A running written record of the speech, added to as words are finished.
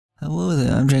Hello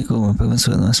there, I'm GiantGrotle. My Pokemon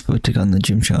Sword last we took on the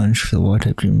gym challenge for the water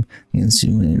type gym against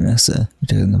Human and Nessa. We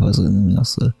took on the puzzle and then we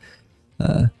also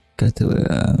got to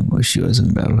where she was in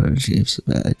the battle her. She gives a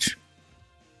badge.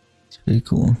 It's pretty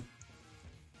cool.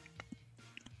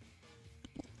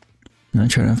 I'm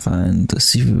trying to find the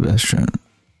seafood restaurant.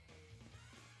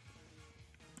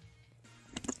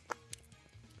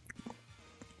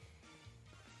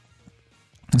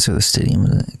 That's where the stadium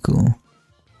is at. Cool.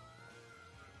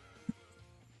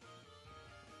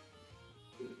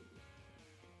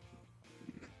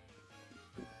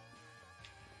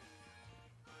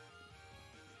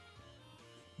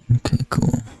 Okay,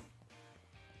 cool.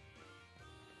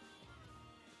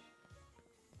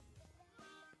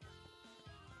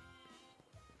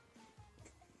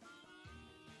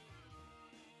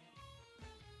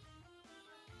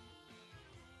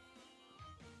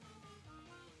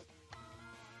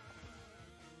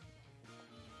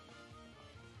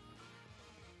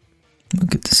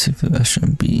 Look at the seafood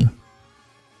restaurant B.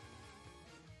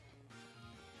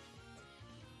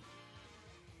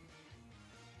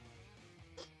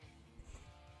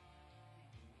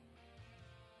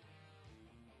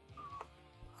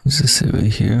 What's this say right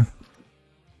here?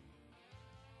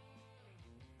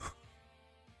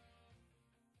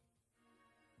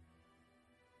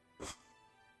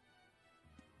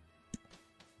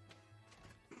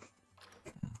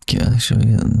 Yeah,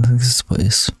 actually, I think this is the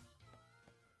place.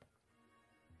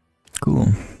 Cool.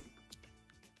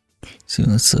 So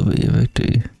let's celebrate your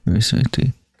victory. Race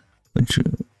victory. Which,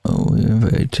 oh, we're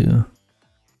invited to.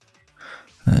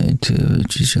 Alright, to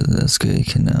reach each other. That's great.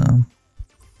 Can now.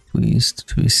 Please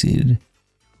to be seated.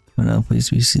 Oh no, please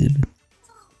be seated.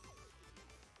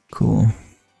 Cool.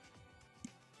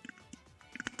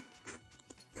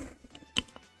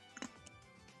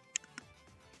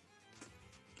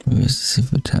 Where's the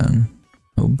seafood town?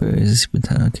 Oh, Barry is the seafood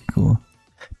town. Okay, cool.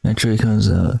 Naturally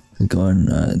comes out. Going,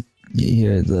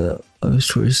 here the other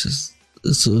choices.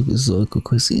 This is local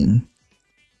cuisine.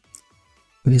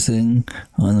 Everything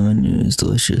on the menu is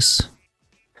delicious.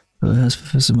 So how's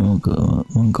Professor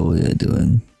Mongolia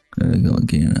doing? There we go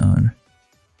again on.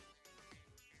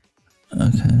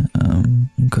 Okay,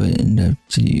 I'm quite in depth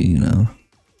to you, you know.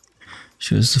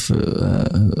 She was the first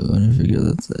one to figure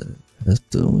that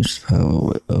the unleashed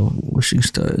power of wishing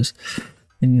stars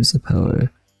and use the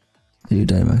power to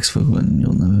Dynamax Pokemon.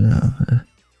 You'll never have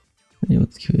been able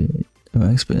to create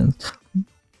Dynamax bands.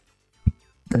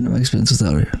 Dynamax bands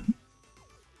without her.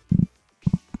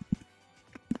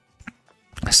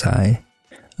 Sigh.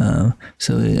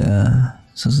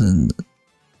 Something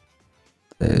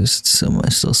there's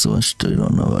still so much we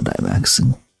don't know about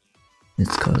Dynamaxing.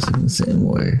 It's causing the same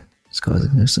worry. It's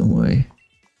causing her some worry.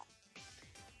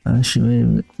 She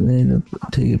made a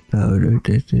take a powder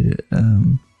addicted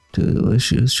to where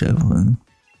she was traveling.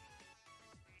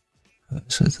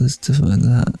 So it's to find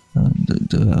that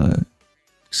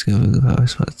discover the power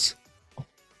spots.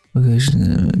 Location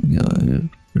and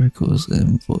miracles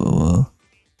and for a while.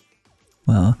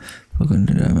 Wow, welcome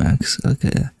to Dynamax.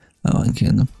 Okay, I want to get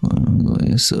in the Pokémon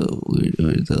going. So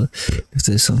weird though. If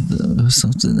there's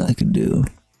something I can do,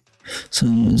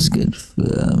 something is good for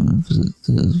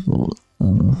this whole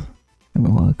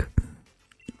walk.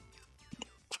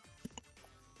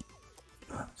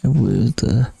 And where's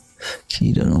the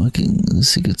key to unlocking the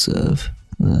secrets of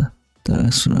the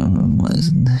Dynamax phenomenon lies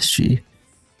in history.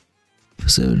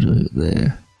 So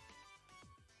there.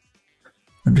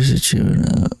 Under situation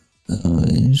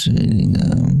reading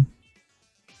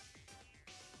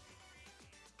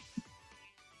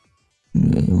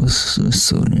it was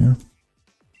Smithsonian.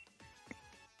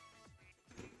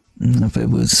 If I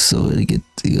was so to get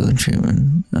the old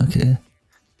chairman, okay.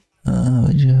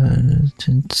 Would you have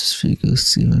to speak of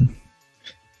Steven?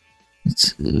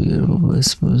 It's regrettable, but I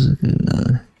suppose it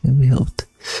can be helped.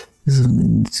 There's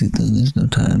something to do, there's no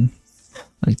time.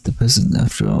 Like the present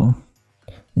after all.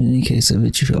 In any case, I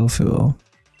bet you fell for all.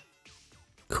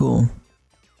 Cool.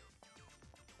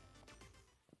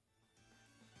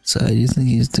 So do you think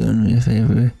he's doing me a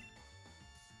favor?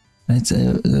 I'd say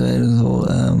the whole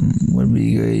would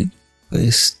be a great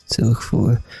place to look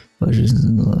for pleasures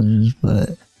and illusions,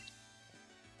 but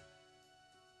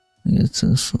I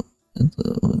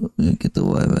get the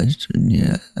wide badge.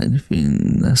 Yeah, I defeat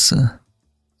Nessa.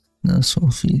 No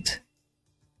small feat.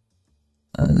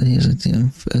 Here's a damn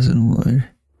pheasant ward.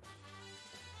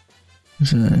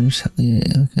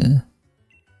 Yeah, okay.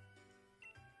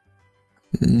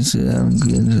 These are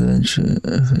good adventure.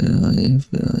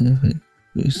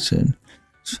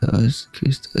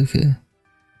 Okay.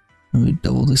 Maybe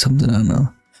double or something, I don't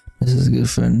know. This is a good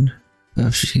friend.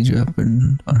 Perhaps she can drop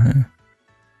in on her.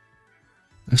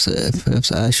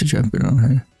 Perhaps I should drop it on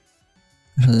her.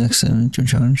 For the next time to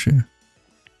challenge her.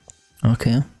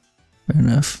 Okay, fair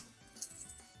enough.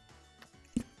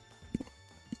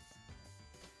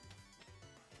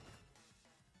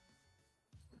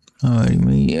 Alrighty,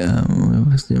 me,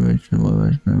 what's the original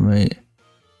version, right?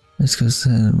 Let's go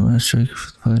send my strike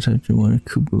for the prototype to one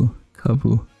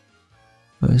Kabu.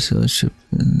 I saw a ship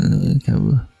in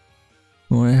Kabu.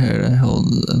 From what I heard, I hold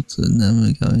up to the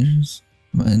navigations.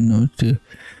 My note to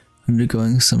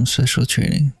undergoing some special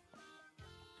training.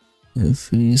 If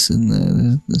he's in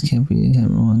there can't be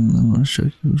him on the one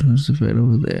strike which was right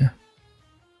over there.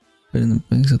 Right in the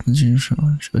banks of the junior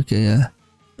challenge. Okay, yeah.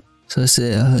 So I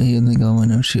say, you think I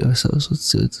want to shoot ourselves. Let's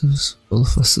see what this all the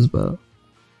fuss is about.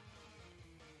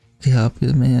 Okay, happy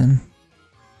the man.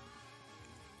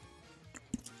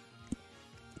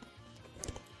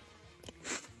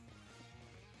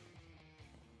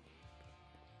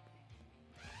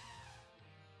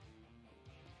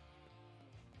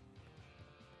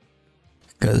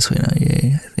 Go this way now,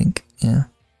 yay, I think, yeah.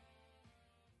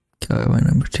 Go my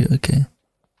number 2, okay.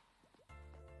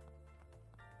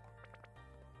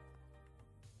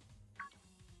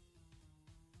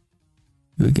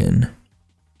 You again.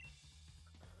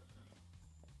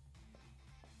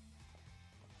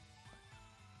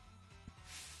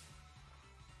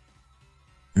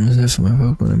 I was there for my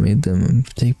Pokemon, I made them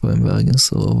take point back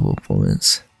against the level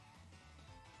opponents.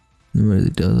 I'm ready to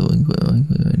do the wing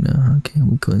right now. Okay,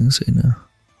 we're going this way now.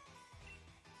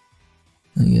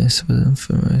 I guess with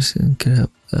information could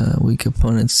help weak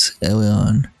opponents early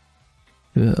on.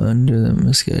 You're under the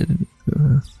misguided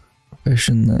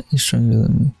impression that you're stronger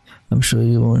than me. I'm sure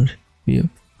you won't be a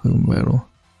Pokemon battle.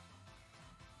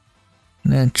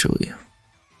 Naturally.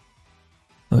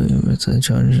 Oh, yeah, but I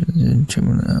challenge the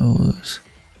German hours.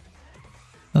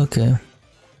 Okay.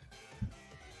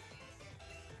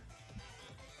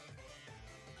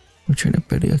 We're trying to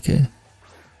pretty okay.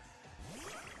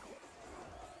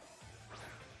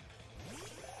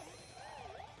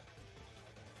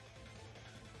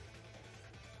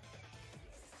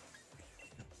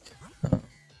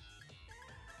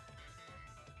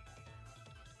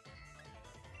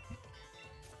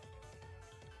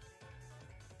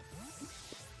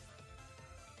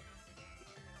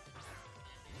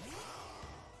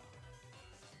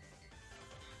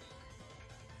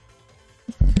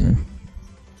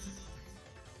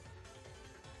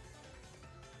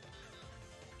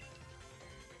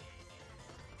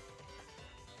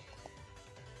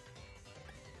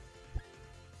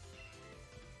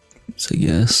 So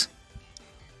yes.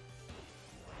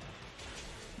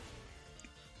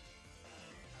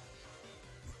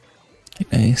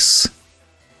 Nice.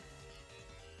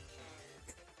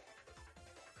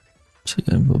 So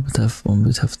you're gonna one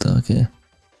bit tough though, okay.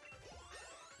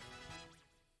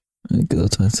 I get level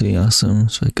 23, awesome.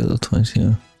 So I get level 22.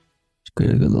 It's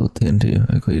great, I got level 10 too.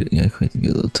 I quite to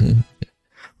get level 2.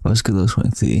 I was good level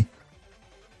 23.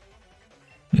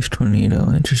 If 28,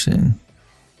 oh, interesting.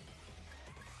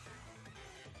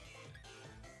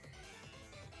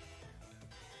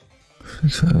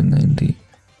 So 90.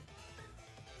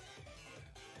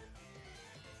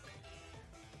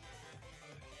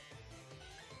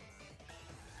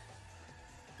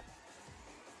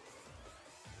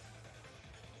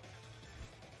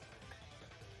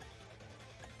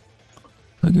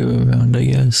 I'll go around, I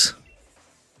guess.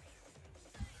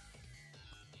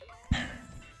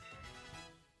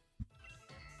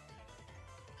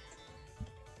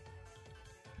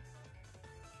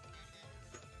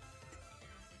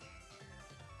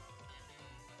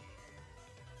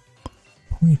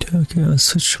 Okay, let's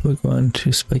switch Pokemon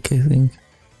to Spike, I think.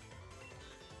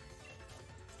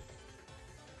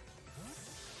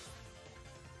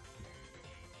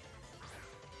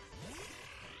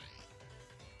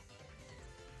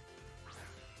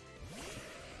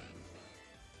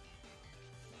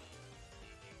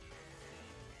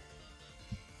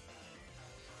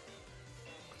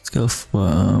 Let's go for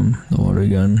the water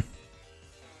gun.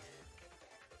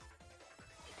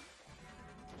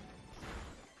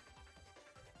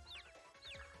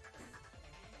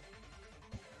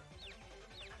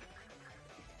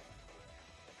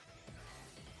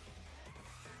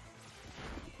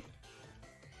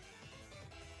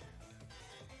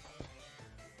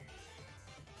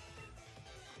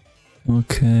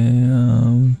 Okay,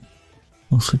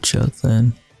 I'll switch out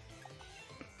then.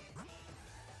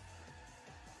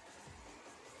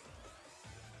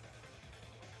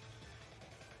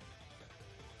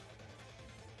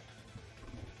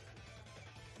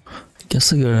 I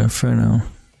guess I got it for now.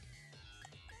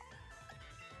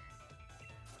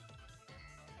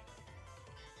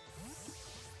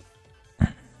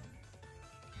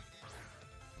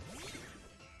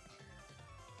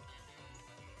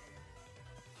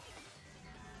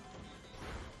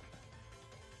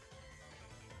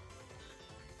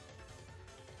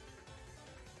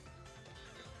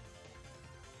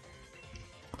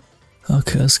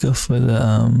 Okay, let's go for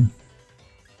the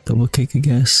double kick, I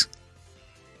guess.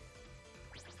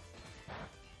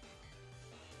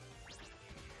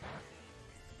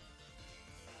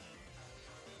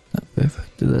 Not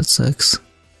perfect, dude, that sucks.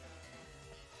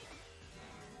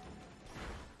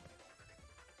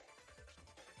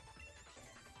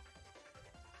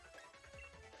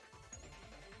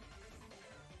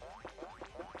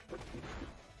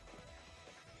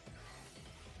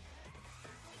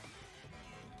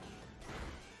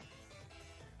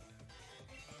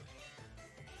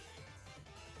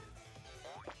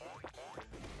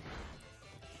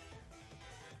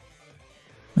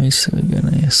 Nice, again,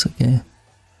 nice, okay.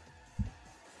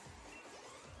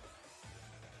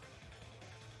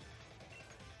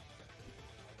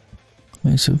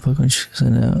 Nice, we fucking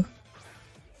choosing out.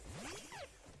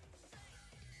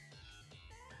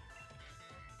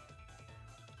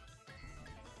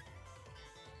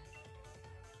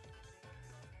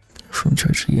 From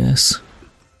church, yes.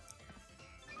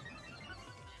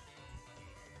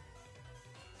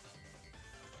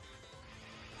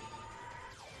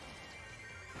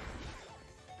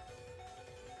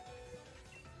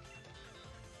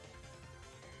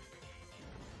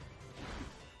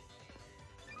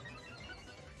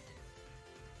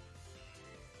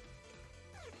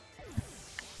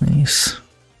 Nice.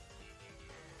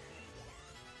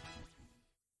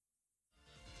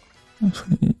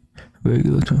 Very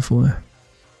good low 24.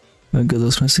 Very good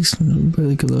low 26.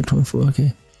 Very good low 24.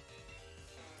 Okay.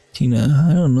 Tina,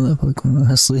 I don't know that Pokemon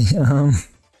honestly.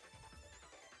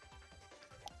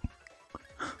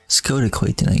 Let's go to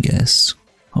Clayton, I guess.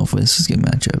 Hopefully this is a good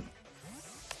matchup.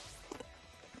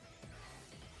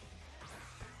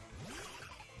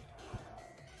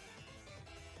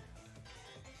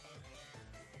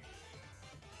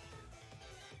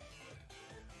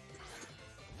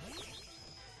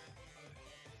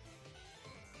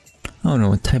 I don't know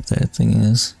what type that thing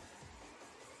is.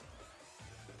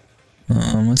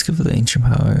 Let's go for the ancient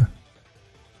power.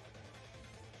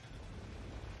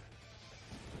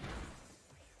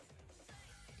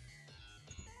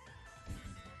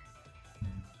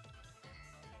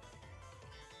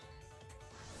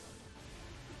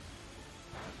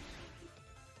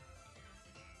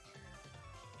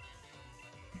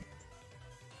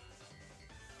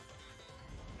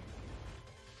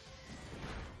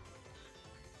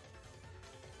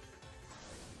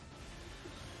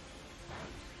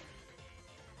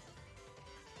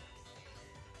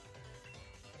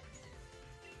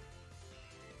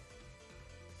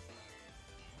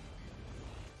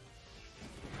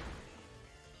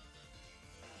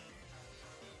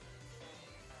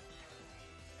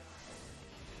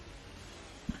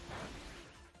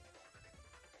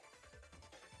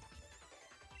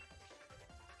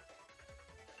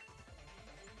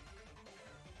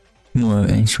 More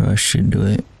ancient rush should do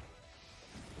it.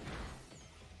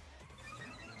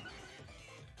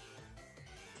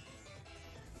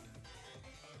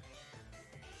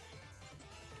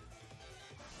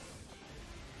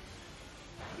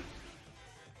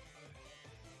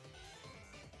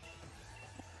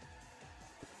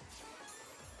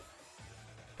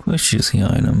 Let's choose the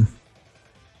item.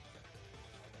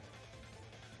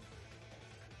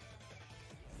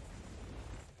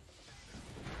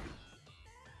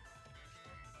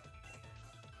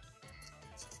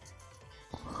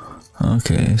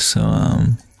 Okay, so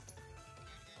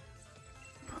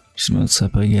just modes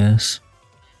up, I guess.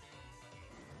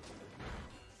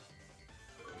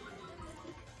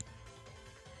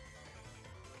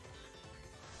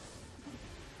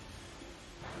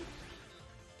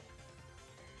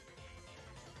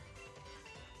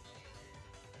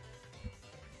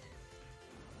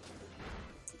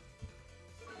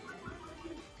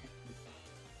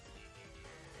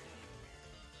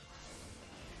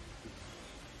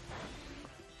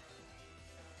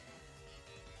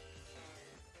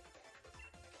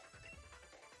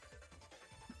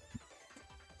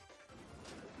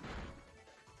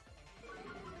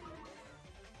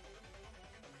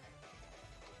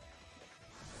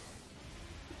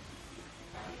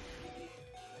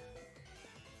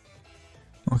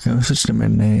 Okay, we'll switch to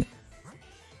midnight.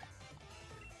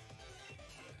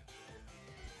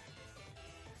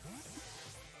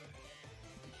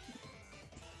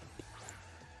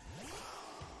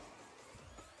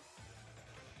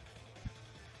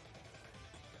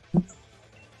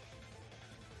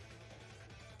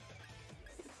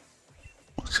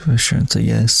 Let's give assurance a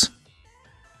yes.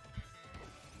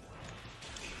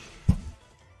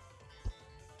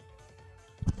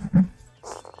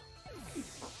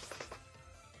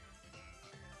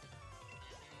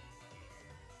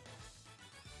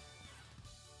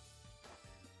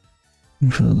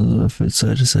 For a little effort,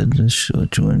 so I decided to show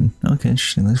join. Okay,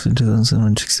 interesting. Thanks for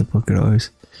 2,760 Pokédollars.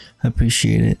 I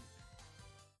appreciate it.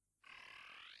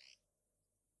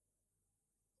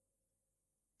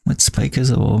 What Spike is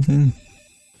evolving?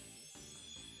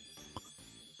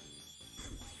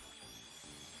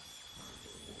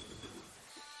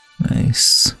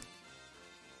 Nice.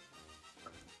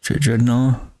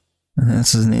 Dreadnought?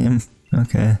 That's his name?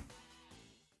 Okay.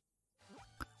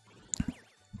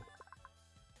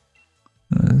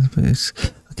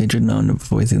 Okay, Dreadnought number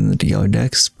 4 in the DL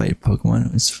Dex by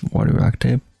Pokemon. It's Water Rock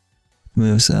type.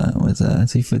 Moves with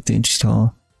 3 foot 3 inches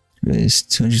tall. Weighs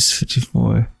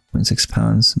 254.6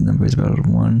 pounds. Number is battle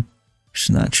 1. Which is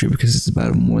not true because it's a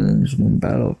battle more than just one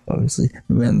battle, obviously.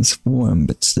 Maybe in this form,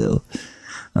 but still.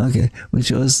 Okay, which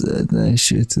shows the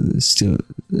issue to the steel.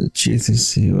 The truth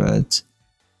is who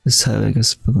this how I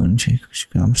guess Pokemon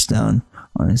comes down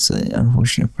on its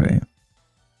unfortunate prey.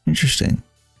 Interesting.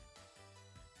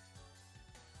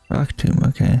 Rock Tomb,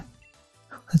 okay.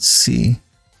 Let's see.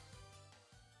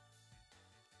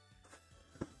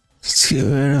 Let's get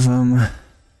rid of him.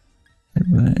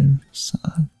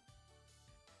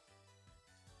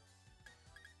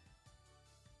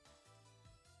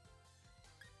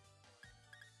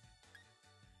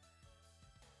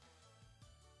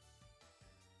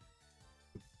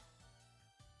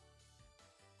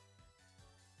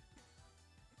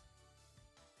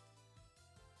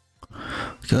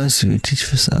 Goes to teach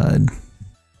facade.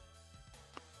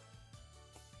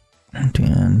 And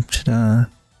ta-da.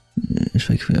 It's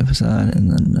like for facade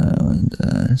and then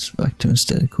it's back to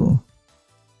instead. Cool.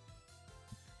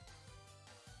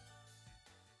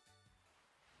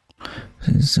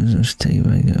 Just take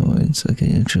back the words. Okay,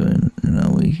 you're true.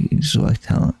 No, we just like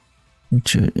talent. You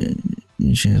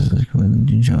choose like when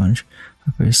you challenge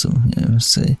a person. Yeah, let's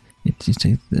say you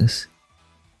take this.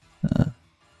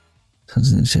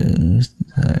 Something to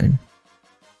hard.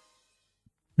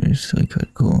 It's really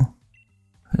quite cool.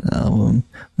 The album,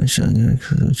 I shall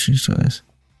get a choice.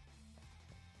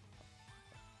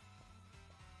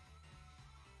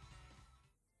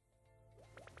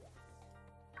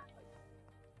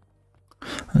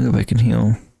 I'll go back and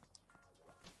heal.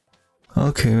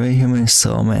 Okay, right here I'm gonna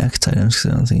sell all my X items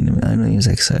because I don't use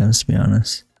X items to be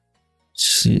honest.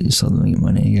 Just sell them to get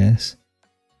money, I guess.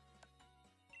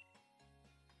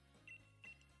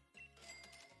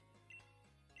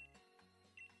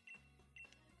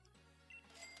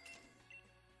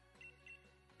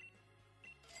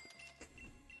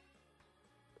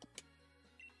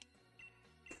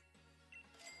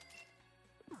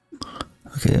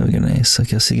 Okay, there we go, nice.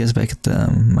 Okay, I'll see you guys back at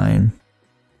the mine.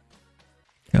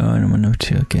 Oh, number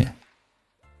 2, okay.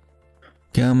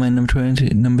 Go mine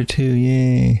number 2,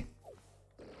 yay!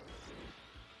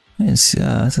 Nice,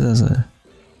 I thought that was a...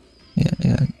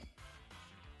 Yeah.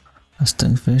 A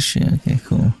stingfish, yeah, okay,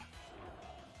 cool.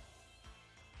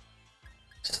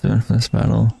 Just going for this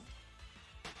battle.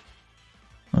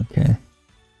 Okay.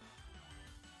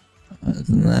 Other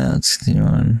than that, let's continue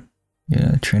on.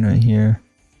 Yeah, train right here.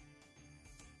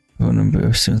 Phone number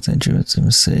as soon as I drew it, so I'm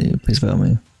gonna say, please follow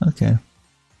me. Okay.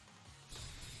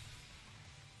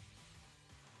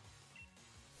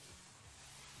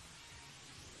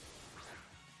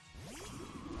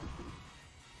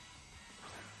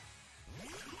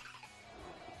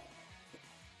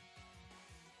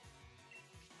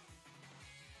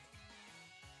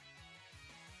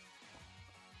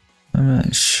 I'm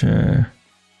not sure.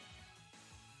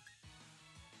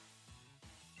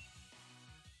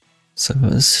 So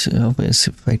hopefully it's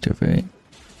super effective, right?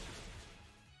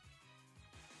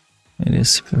 It is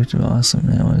super effective, awesome,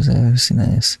 man. What is that? Actually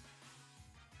nice.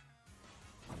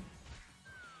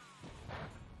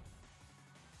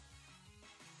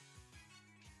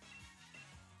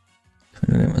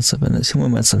 What's up in this? 2 more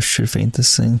months of should faint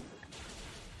this thing.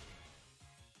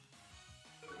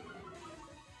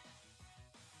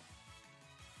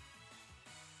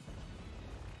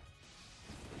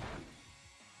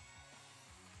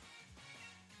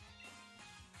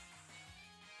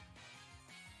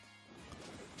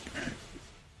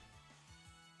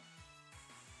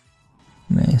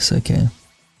 Nice, okay.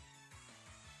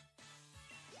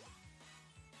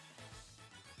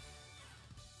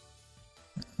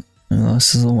 I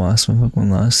lost as a wasp, my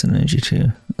Pokemon lost energy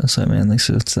too. That's why, man, thanks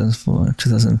for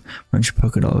 2,100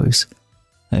 Pokédollars.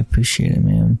 I appreciate it,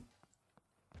 man.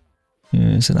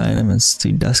 Here's an item, it's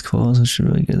 3 dusk balls, which are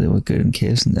really good. They look good in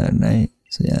caves and at night,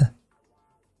 so yeah.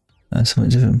 So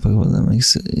many different Pokemon that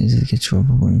makes it easy to get your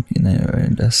Pokemon in night or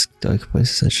in dusk, dark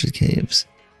places such as caves.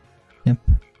 Yep.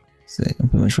 So I'm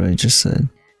pretty much what I just said.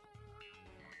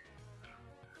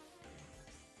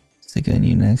 Let's take on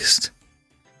you next.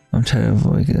 I'm trying to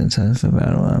avoid getting time for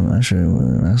battle. I'm not sure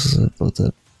when I'm supposed to build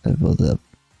up. I build up.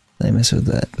 I mess with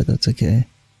that, but that's okay.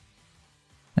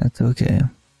 That's okay.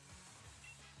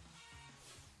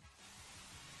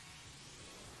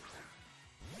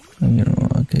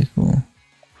 Okay, cool.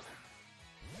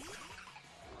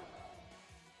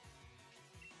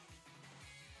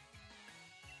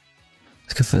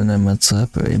 Let's go for the mud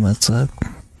slap or a mud slap.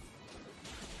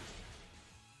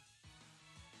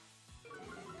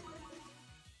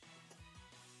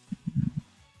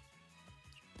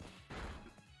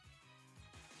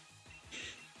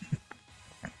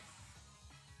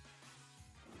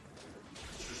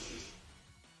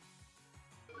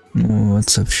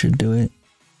 What's up should do it.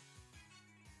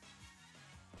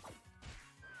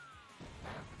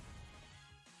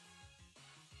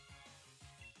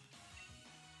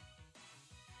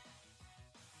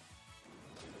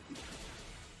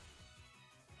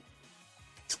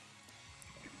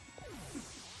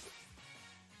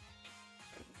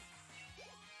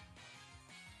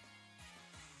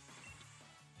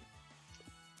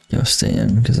 I'll stay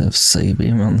in because I have Psychic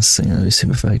Beam on this thing. That'll be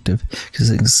super effective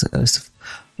because it's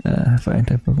fire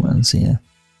type Pokemon. So yeah,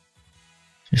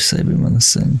 just Psychic Beam on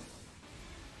this thing.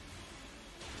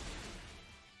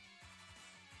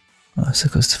 Oh, so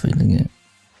close to failing it.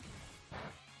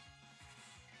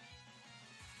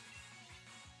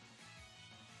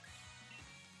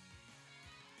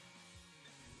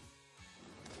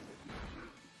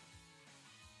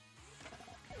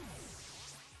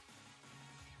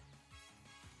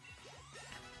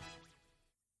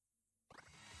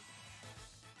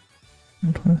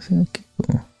 Okay,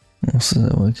 cool. Also,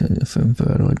 that works if I'm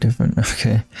or different.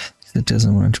 Okay, it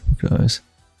doesn't want to book those.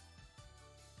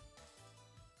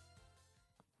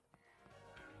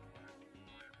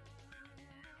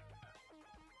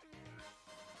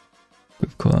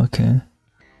 Cool, okay.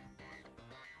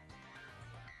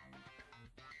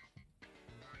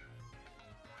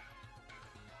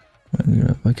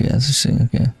 Okay, that's the thing,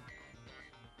 okay.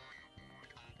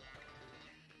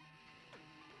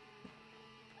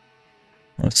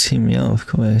 Let's team me out, of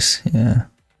course, yeah.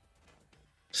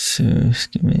 So,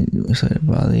 give me the side of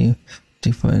bother you.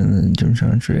 Take part in the gym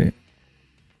challenge rate.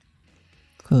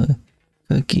 Cool.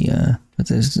 Cookie, but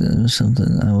there's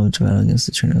something I will battle against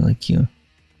the trainer like you.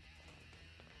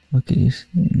 Cookies,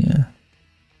 yeah.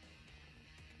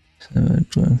 So,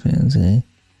 join fans, eh?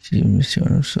 Should even be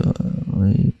showing so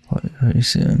very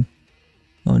soon.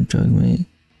 Oh, drug mate.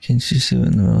 Can't you see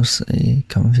in the most a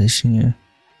conversation here?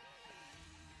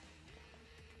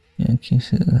 Yeah, can you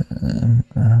see that?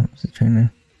 The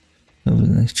trainer. Over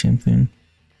the next champion.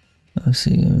 I'll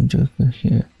see you in Joker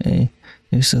here. Hey,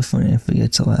 you're so funny, I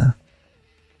forget to laugh.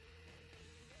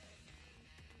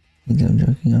 I think I'm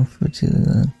joking off for two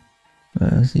then.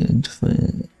 But I'll see you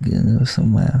getting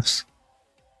some laughs.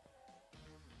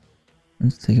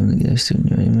 Let's take him together soon,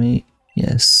 you ready, mate?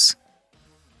 Yes.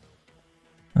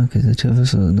 Okay, the two of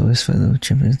us will always fight the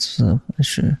champions, so I'm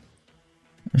sure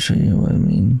you know what I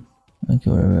mean. Okay,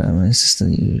 whatever, I'm an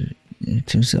assistant, your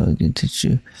team so I can teach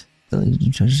you. The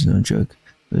Legion Charge is no joke,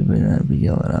 but we better not be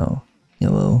yelling out.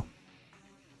 Yellow.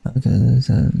 Okay, there's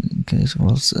a case of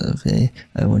also, hey,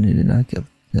 I wanted to knock up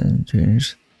the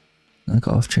trainers, knock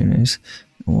off trainers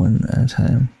one at a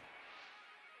time.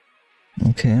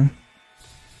 Okay.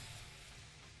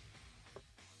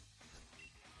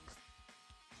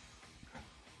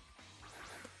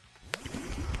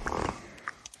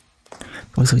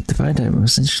 Was like the fire type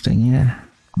was interesting, yeah.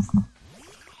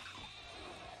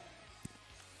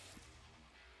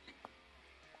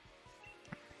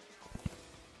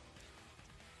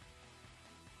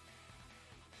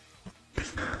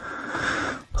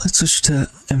 Let's switch to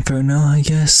Inferno, I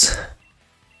guess.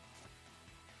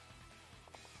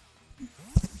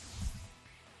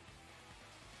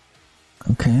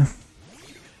 Okay.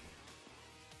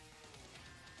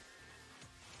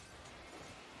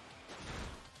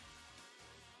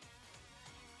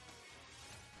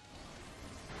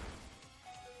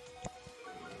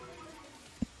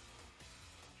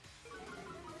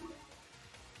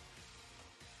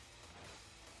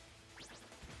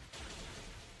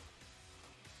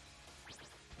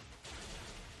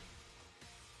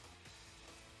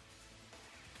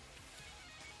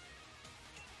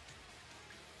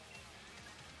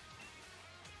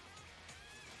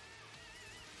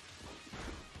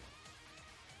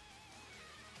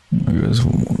 It was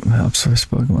helps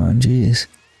first Pokemon, jeez.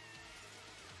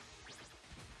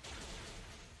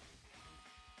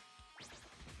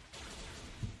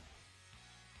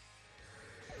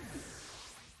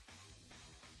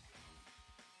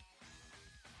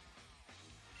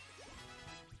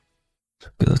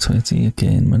 Get level 23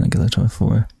 again when I get level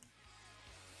 24.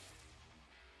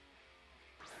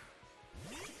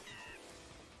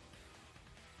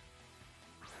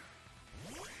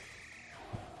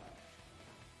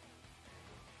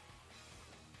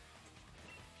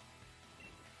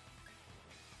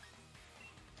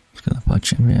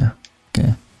 Gotcha, yeah.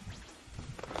 Okay.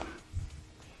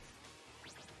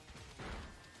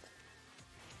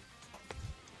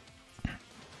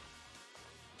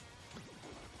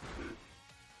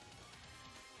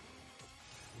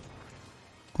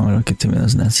 Oh, don't get too many of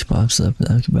those nasty pops up.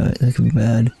 That could be bad. That could be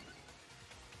bad.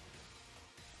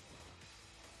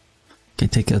 Okay,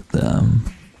 take out the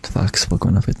fox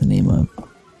Pokemon. I'll get the name up.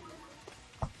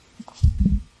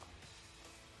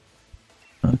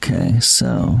 Okay,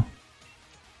 so.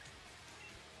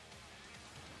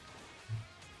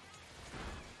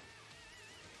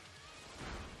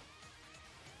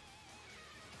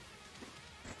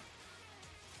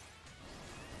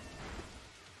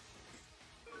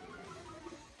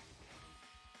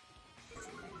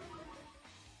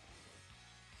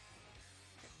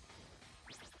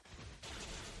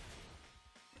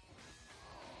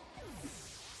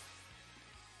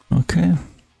 Okay.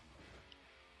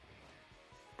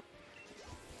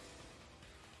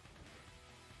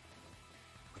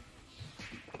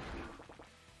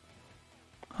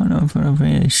 Oh no, if I'm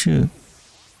ready to shoot.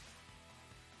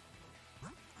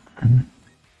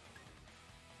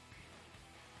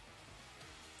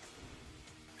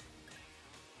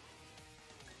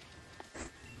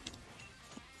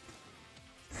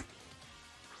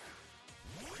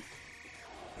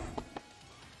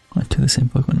 I took the same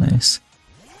Pokemon, nice.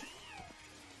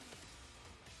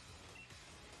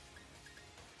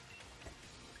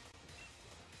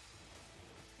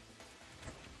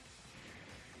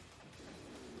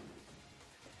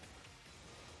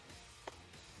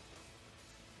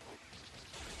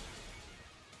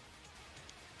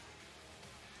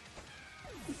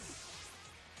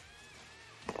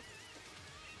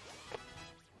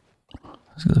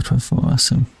 Let's go try for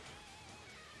awesome.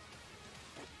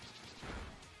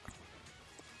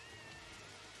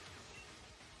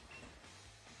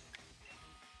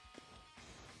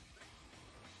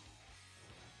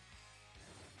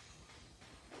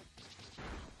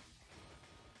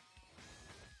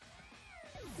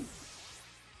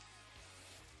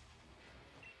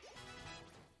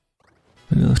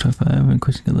 Level 5 and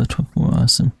quick level 4,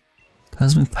 awesome.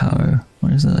 Cosmic power.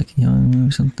 What is that, like a healing move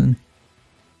or something?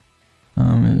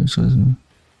 It was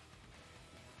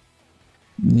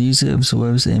the user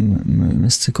absorbs a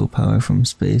mystical power from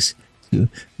space to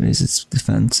raise its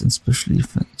defense and special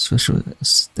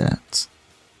stats.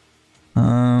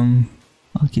 I'll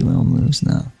keep my own moves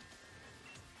now.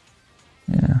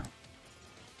 Yeah.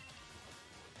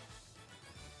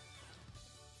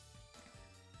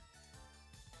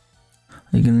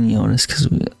 Are you gonna yell at us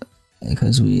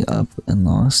because we up and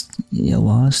lost? Yeah,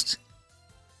 lost.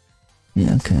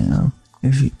 Yeah, okay.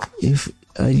 If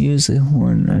I use a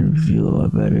horn, I'd feel a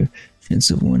lot better chance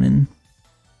of winning.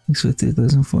 Thanks for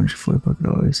 $3,440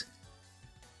 Pokédollars.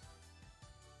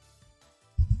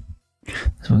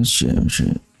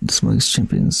 Smug's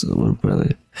Champion's little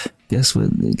brother. Guess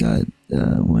what they got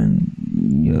when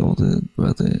your older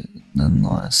brother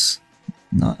nonetheless,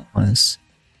 not less.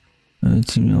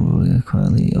 Team over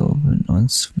quietly open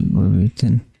once we were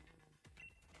beaten.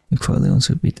 Quietly once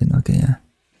we were beaten. Okay, yeah.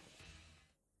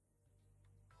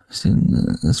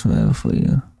 That's what I have for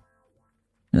you.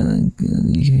 And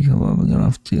then you can go up and get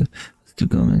off too. Let's keep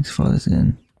going next farthest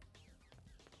in.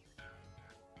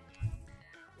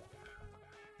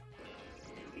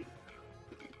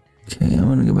 Okay, I'm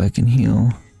gonna go back and heal.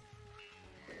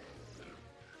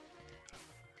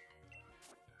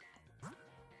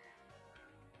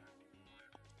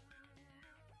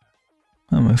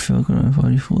 I feel like I've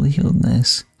already fully healed,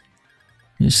 nice.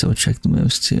 Just so check the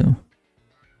moves too.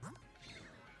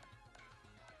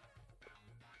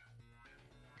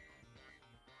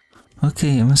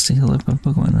 Okay, I must heal up my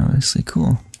Pokemon obviously,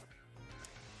 cool.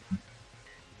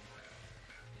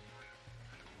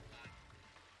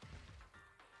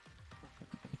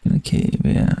 In a cave,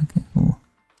 yeah, okay, cool.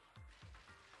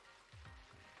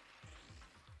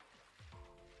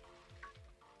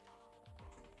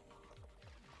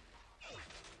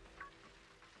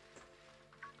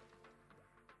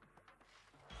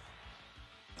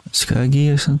 Skaggy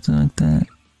or something like that.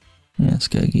 Yeah,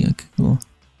 Skaggy, okay, cool.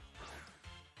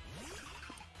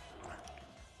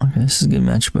 Okay, this is a good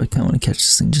match, but I kinda wanna catch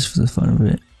this thing just for the fun of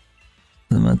it.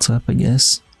 The mud slap, I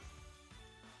guess.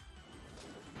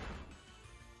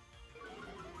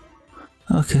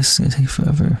 Okay, this is gonna take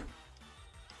forever.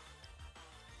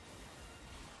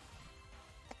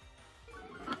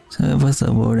 So what's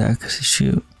that word accuracy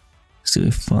shoot? It's gonna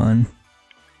be fun.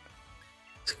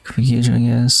 It's confusion, I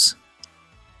guess.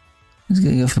 It's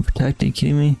gonna go for protect, are you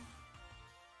kidding me?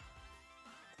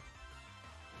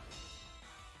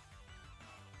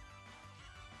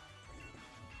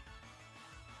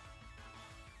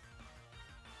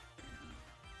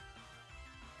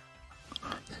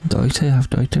 Dog tail, half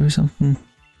dog tail or something?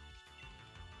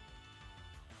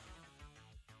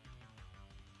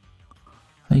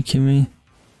 Are you kidding me?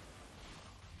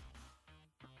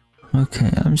 Okay,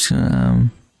 I'm just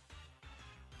gonna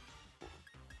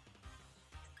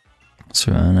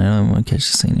surround. I don't want to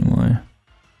catch this thing anymore.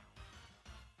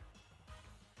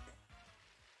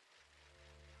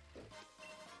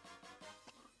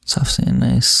 Soft sand,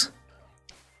 nice.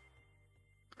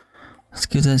 Let's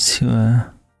give that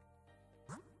to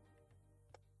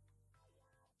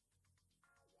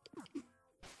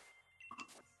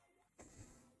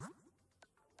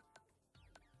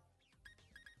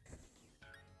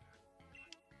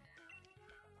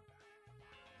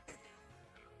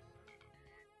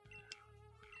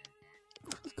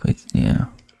quick, yeah.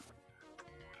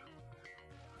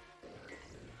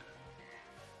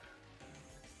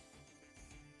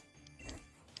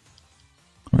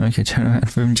 Okay, turn around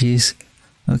for him, jeez.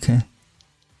 Okay.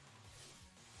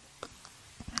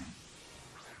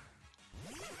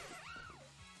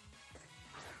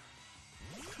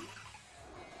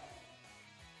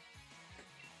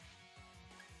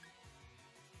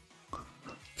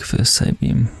 Go for the side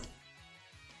beam.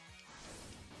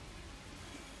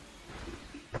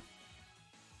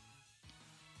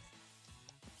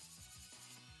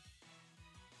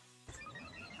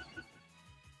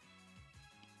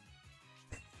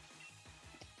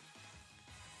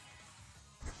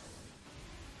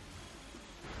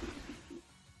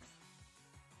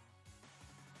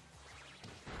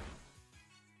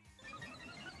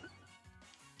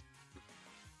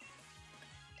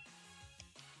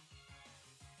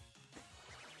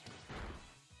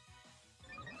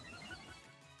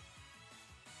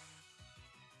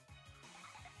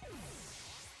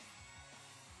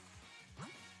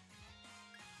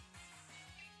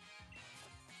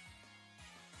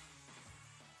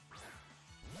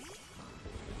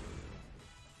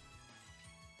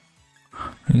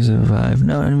 Use a revive.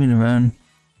 No, I didn't mean to run.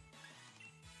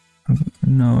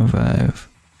 No revive.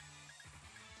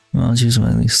 Well, I'll use one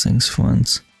of these things for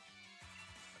once.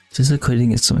 Just like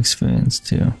quitting, get some experience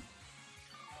too.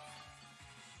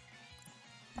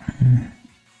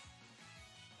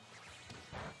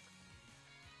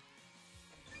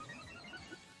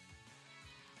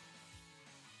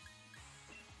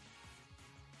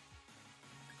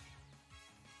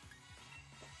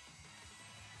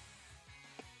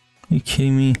 Are you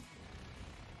kidding me?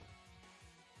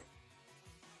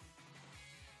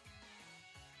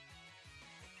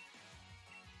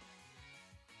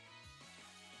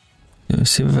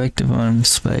 Super effective on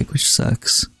spike, which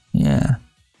sucks. Yeah.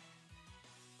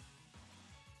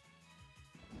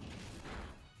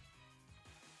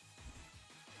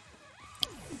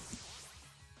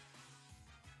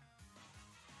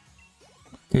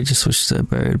 Okay, just switch to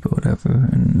bird, but whatever,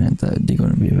 and that you're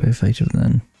gonna be very effective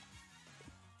then.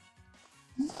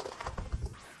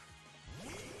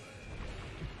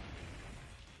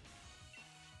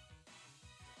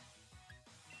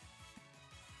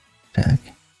 Attack.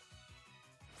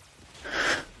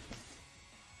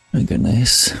 Mega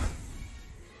nice.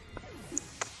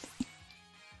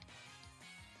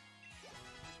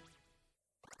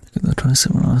 Look at the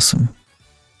 27, awesome.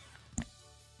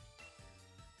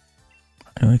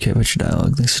 I don't care about your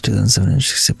dialogue. Thanks for 2007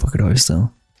 $60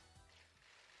 though.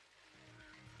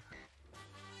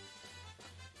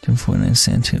 1049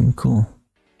 Santum, cool.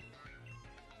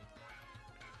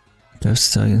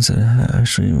 Just targets that are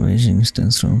actually raging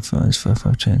Stenstorm for his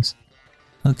 5/5 chance.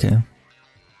 Okay.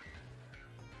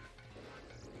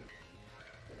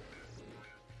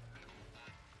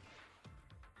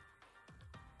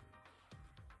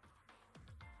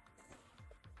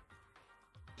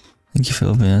 Thank you for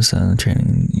helping us on the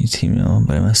training you team,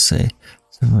 but I must say,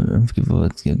 unforgivable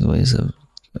with the ways of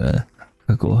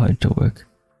go hard to work.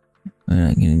 We're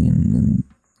not getting in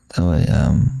that way,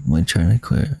 when trying to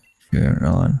clear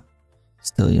on.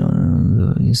 Still, you don't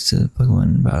know the used to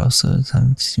Pokemon battle, so it's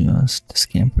time to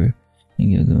scamper and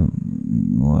give them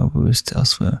more boost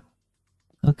elsewhere.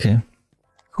 Okay,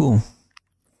 cool.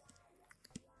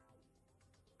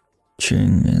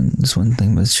 Cheering, and this one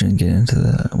thing about cheering, get into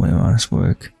the way of honest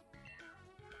work.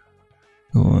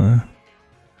 Or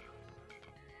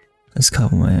let's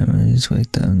couple my memories,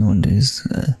 wake down one days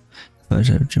if I was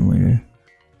at a gym leader.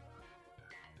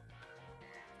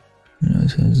 You know,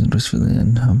 it's just for the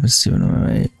end. I'm just doing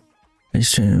alright. I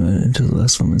just trained into the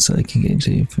last moment so I can get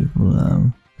into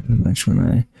people match when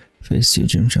I face two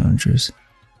gym challengers.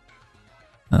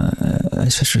 I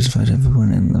specialize in fighting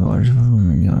Pokemon and the larger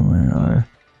Pokemon and Young are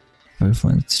very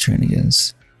fun to train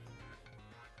against.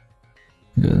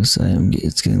 Because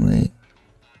it's getting late.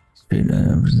 Straight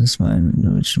out of this mine,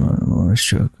 which motor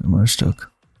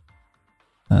stroke.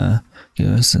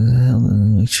 Give us a health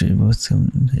and make sure you both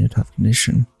come into your top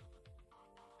condition.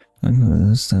 I'm going to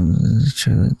this time to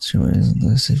ensure that your ways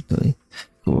and safely.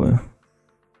 4.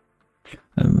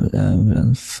 I'm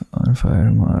on fire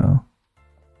tomorrow.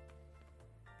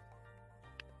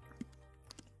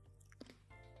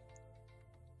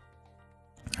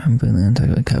 I'm been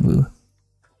attacked by Kabu.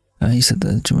 He said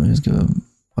that Joyers give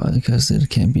up because they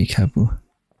can't be Kabu.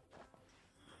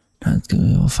 Now it's gonna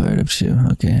be all fired up too.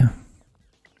 Okay.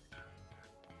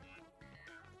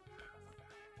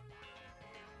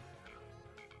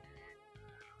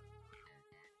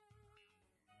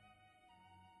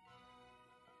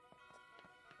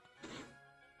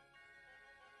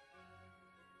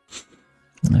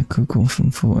 Cool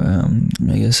from 4.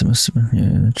 I guess it must have been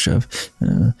here.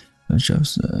 Yeah,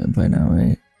 jobs by now,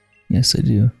 right? Yes, I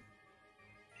do.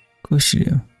 Of course you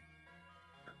do.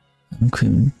 I'm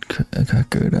cream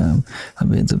cracker. I'll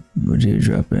be at the radio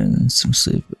drop in and some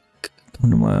sleep.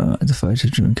 Come tomorrow at the fire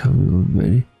station and cover will be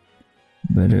ready.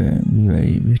 Better be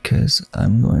ready because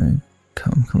I'm going to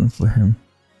coming for him.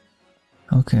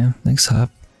 Okay, next hop.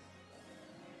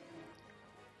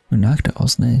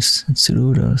 Noctowl's nice. And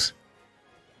Pseudodos.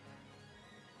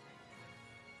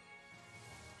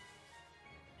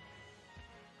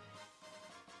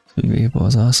 So Great Ball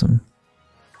is awesome.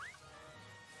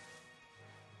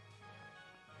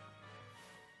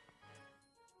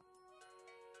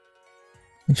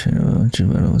 You trying to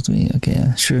battle with me? Okay,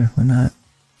 yeah, sure, why not?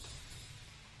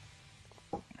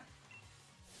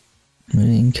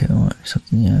 Maybe in Carolina or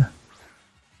something, yeah.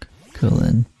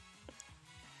 Caroline,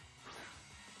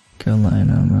 I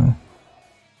don't know.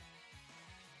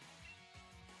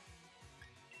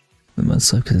 The mud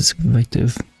slap because it's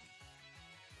effective.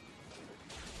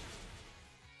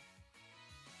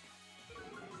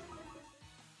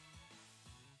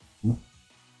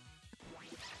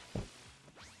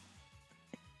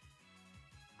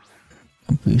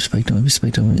 Don't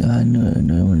respect him. I know,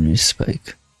 no one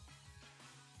respect.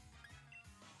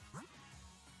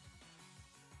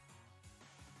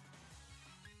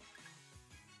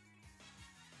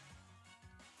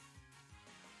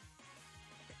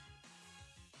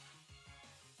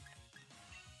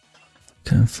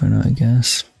 Kind of fun, I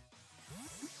guess.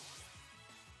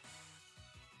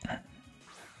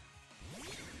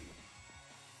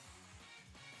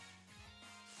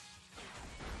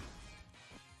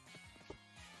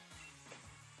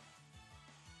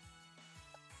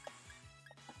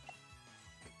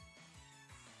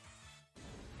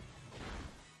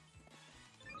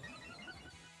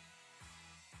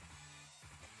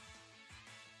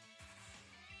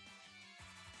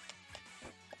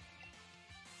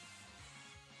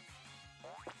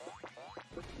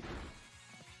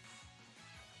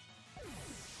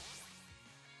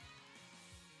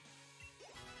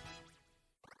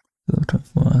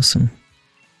 Awesome.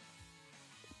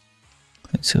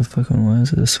 Let's see if Pokemon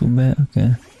was this so bad.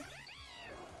 Okay.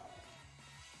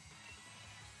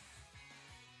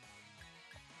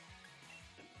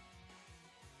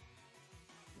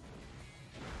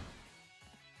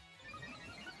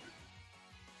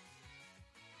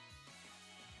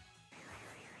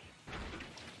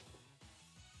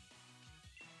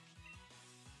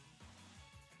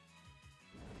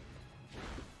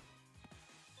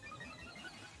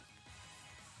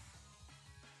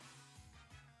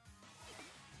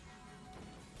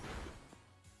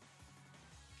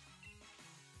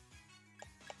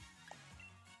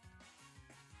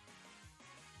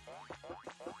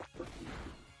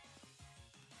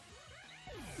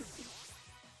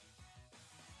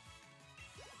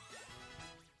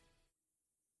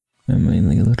 I mean,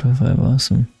 like a little 5,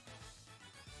 awesome.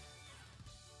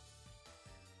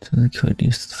 So they could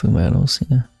use the full battles,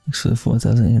 yeah. Thanks for the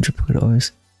 4,800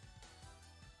 $4.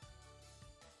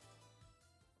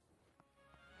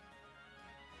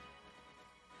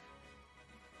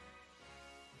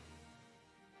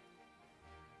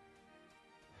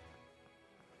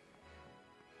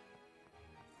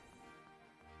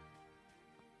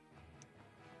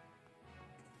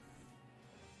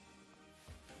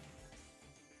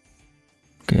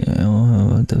 Okay,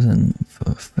 oh, doesn't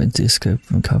fight the scope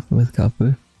from copper with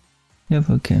copper. Yep,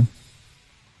 okay.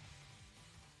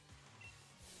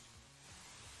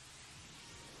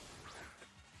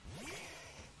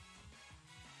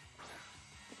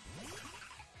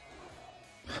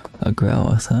 A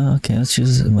Growlithe, huh? Okay, let's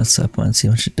use it what's up and see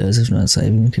how much it does. If not,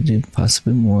 saving, we could do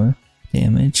possibly more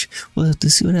damage. We'll have to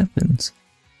see what happens.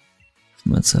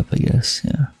 What's up, I guess,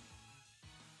 yeah.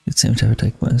 Get same type of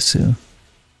attack bonus too.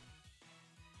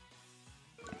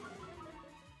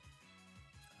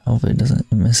 Hopefully it doesn't,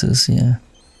 it misses, yeah.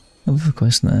 Of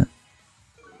course not.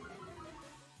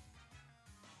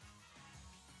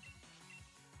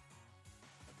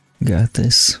 got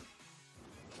this.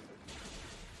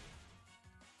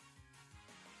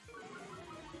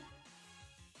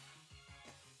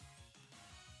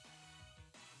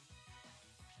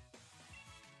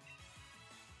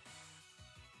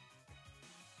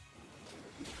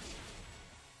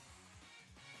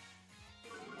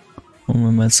 One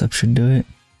more mess up should do it.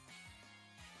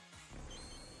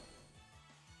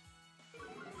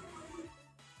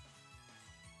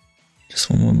 Just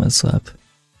one more mud slap.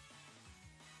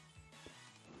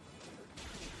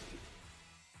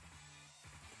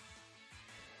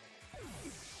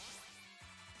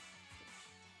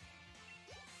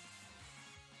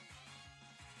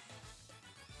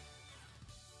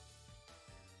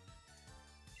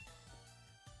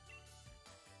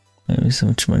 Maybe so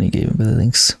much money gave him, but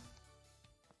thanks.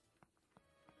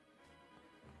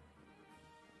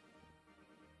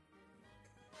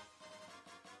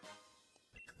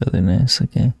 Really nice,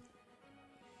 okay.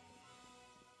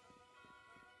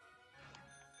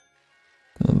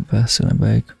 A little bit faster than my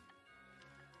bike.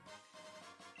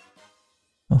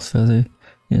 Health feather.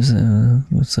 Yes,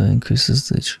 what's that increases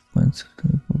the HP points to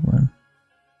the Pokemon.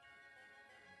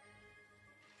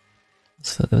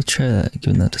 Health feather, let's try that,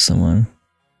 giving that to someone.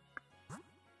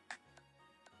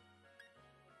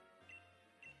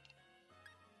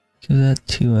 Give that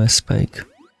to Spike.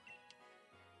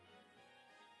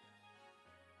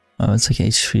 Oh, it's like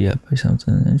HP up or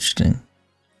something. Interesting.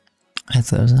 I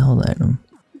thought it was a held item.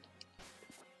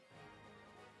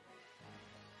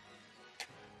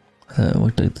 I thought it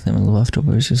looked like the name of the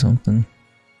leftovers or something.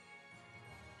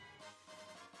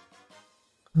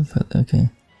 Okay.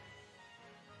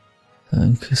 That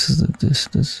increases the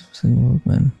distance of single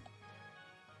Pokemon.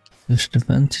 Fish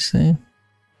defense, you say?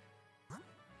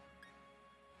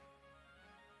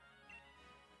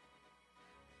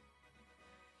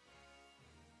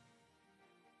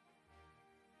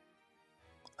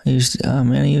 I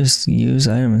used to use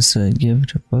items to give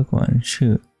to Pokemon.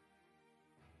 Shoot.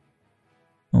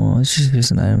 Oh, let's just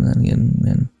use an item then again,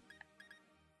 man.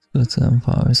 Let's go to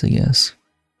powers, I guess.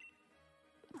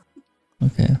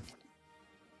 Okay.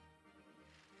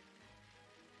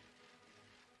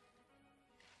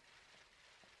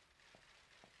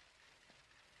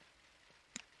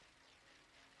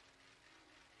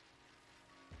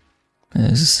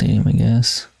 There's a stadium, I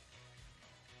guess.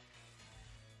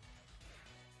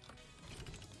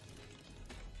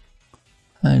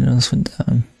 I know this went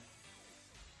down.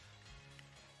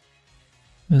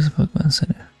 There's a Pokemon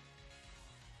Center.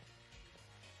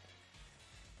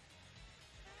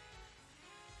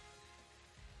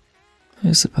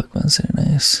 Here's the Pokemon Center,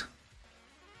 nice.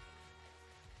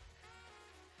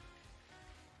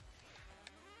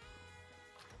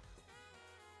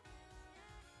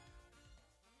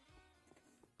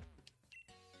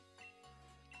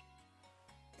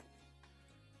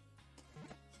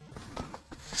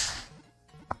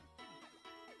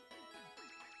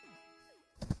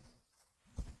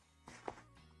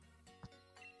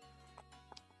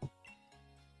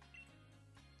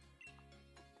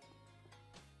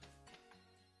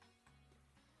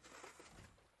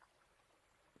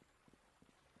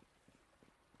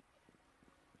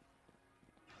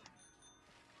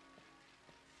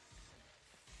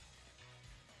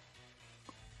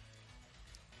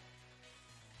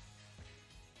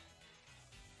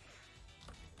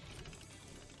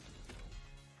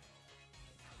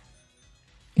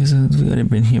 We've already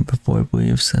been here before, I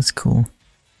believe, so that's cool.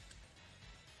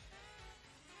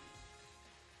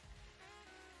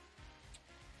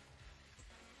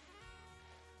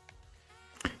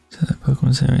 So that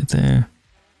Pokemon's right there.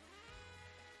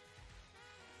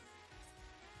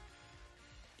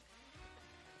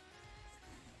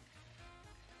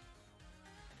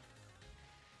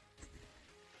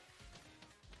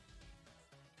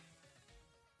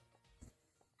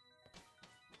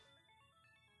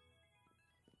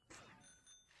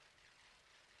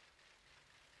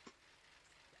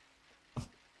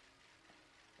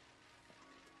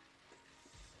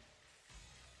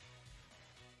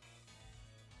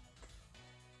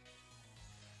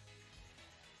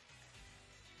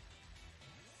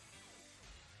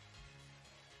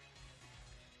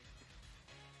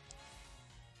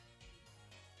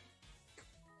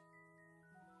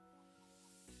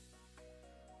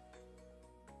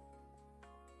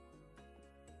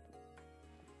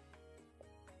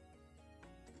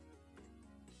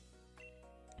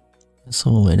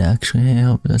 So wait, actually, hey, I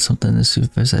hope that's something to see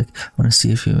for a sec. I want to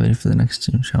see if you're ready for the next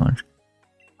team challenge.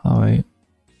 Alright.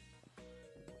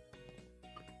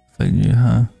 Fight you,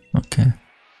 huh? Okay.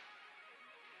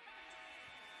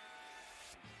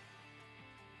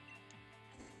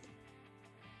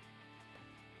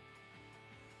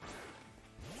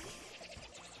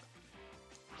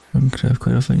 can craft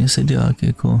quite often. Yes, I do.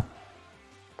 Okay, cool.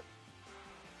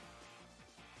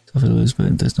 So if I lose,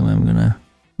 but there's no way I'm gonna.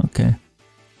 Okay.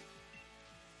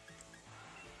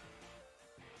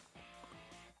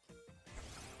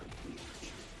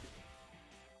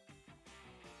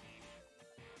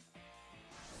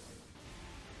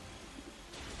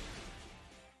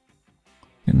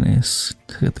 Nice.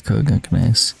 Get the code gun.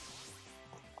 Nice.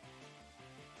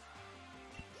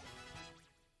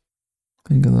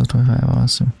 Can go level 25.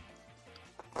 Awesome.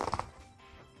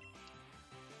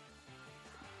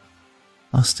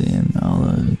 I'll stay in.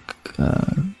 I'll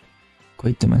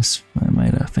quite the mess. I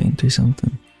might faint or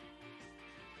something.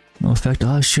 No effect.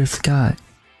 Oh, sure, forgot.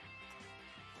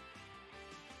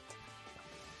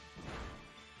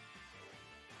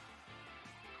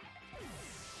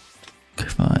 Okay,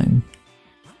 fine.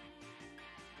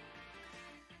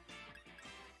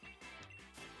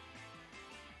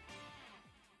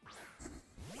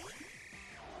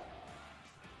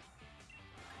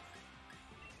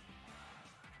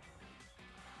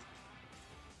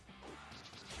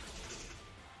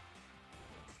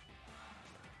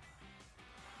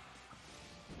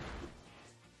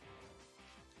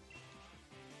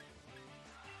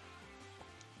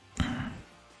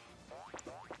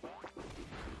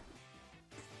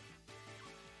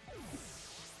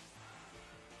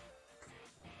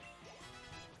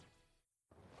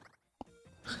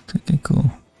 Okay, cool.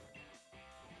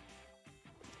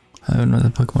 I don't know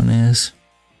what the Pokemon is.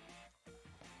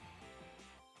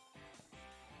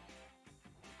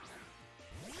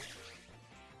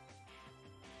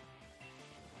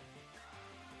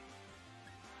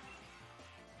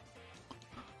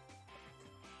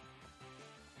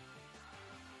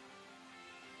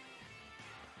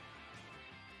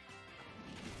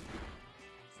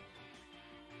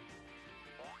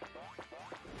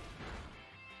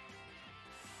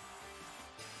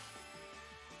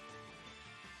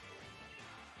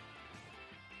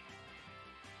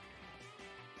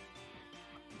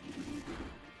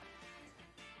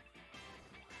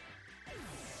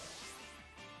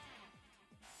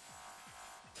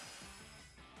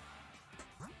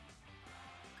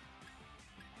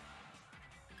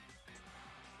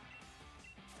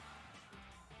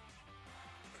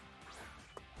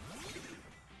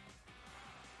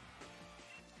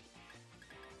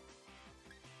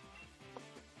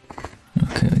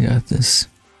 Okay, we got this.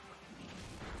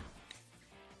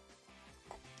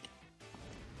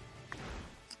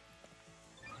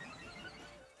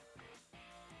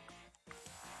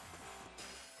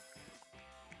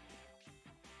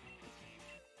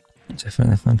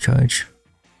 Definitely fun charge.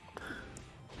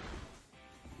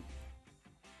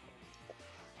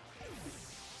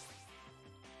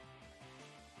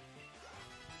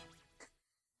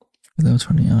 Level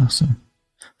 20, awesome.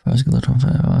 If I was level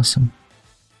 25, awesome.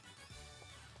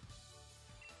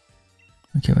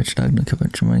 Okay, watch dog, no care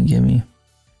what you want to give me.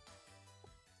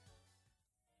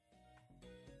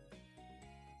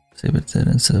 Save it dead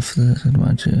and stuff.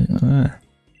 Alright.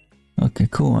 Okay,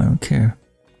 cool, I don't care.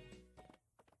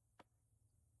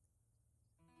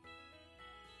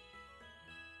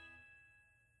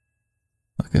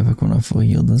 Okay, if I come off full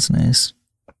heal, that's nice.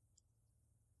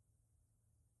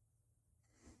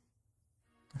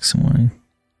 Next morning.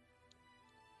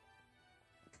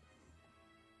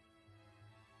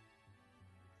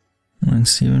 Morning,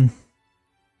 Steven.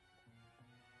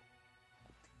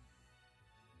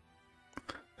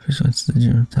 First, what's the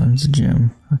gym? Time's the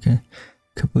gym. Okay.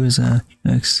 Kabuza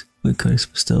next. We could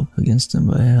still up against him,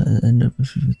 but I end up with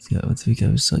three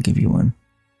guys, so I'll give you one.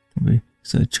 Be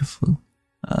so cheerful.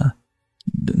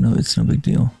 No, it's no big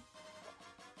deal.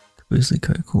 Kabuza's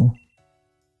quite cool.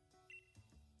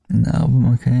 And the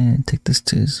album, okay. Take this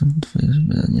to some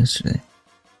yesterday.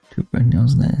 Two brand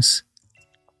nails, nice.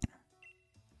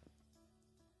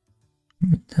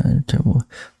 Trouble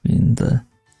being the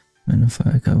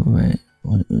magnifier cover, right?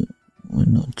 Why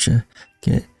not you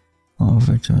get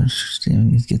over to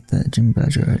understand and get that gym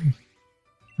badge already?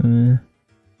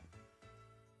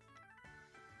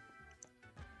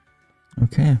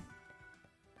 Okay.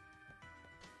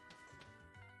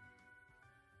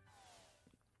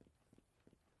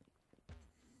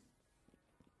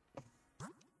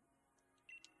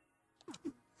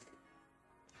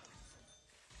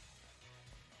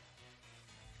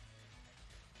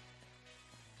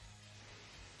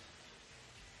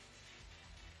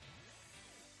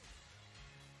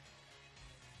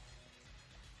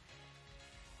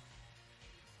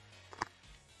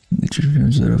 The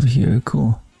triviums are over here,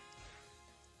 cool.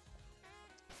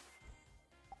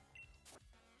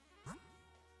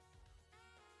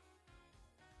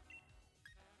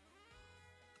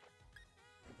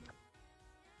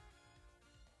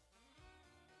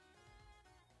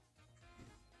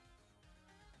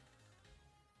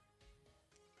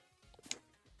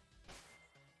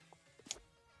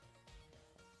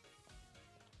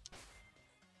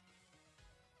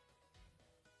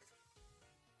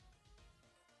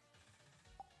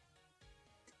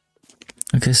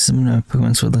 Okay, so I'm gonna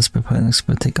Pokemon Sword. Let's prepare next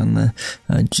to take on the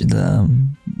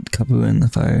Kabu and the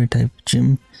fire type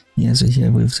gym. Yes, right here. I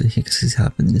believe so here because he's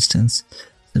half in the distance.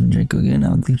 So I'm gonna go again.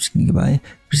 I'll leave you goodbye.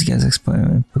 Appreciate you guys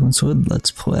exploring Pokemon Sword.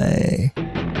 Let's play.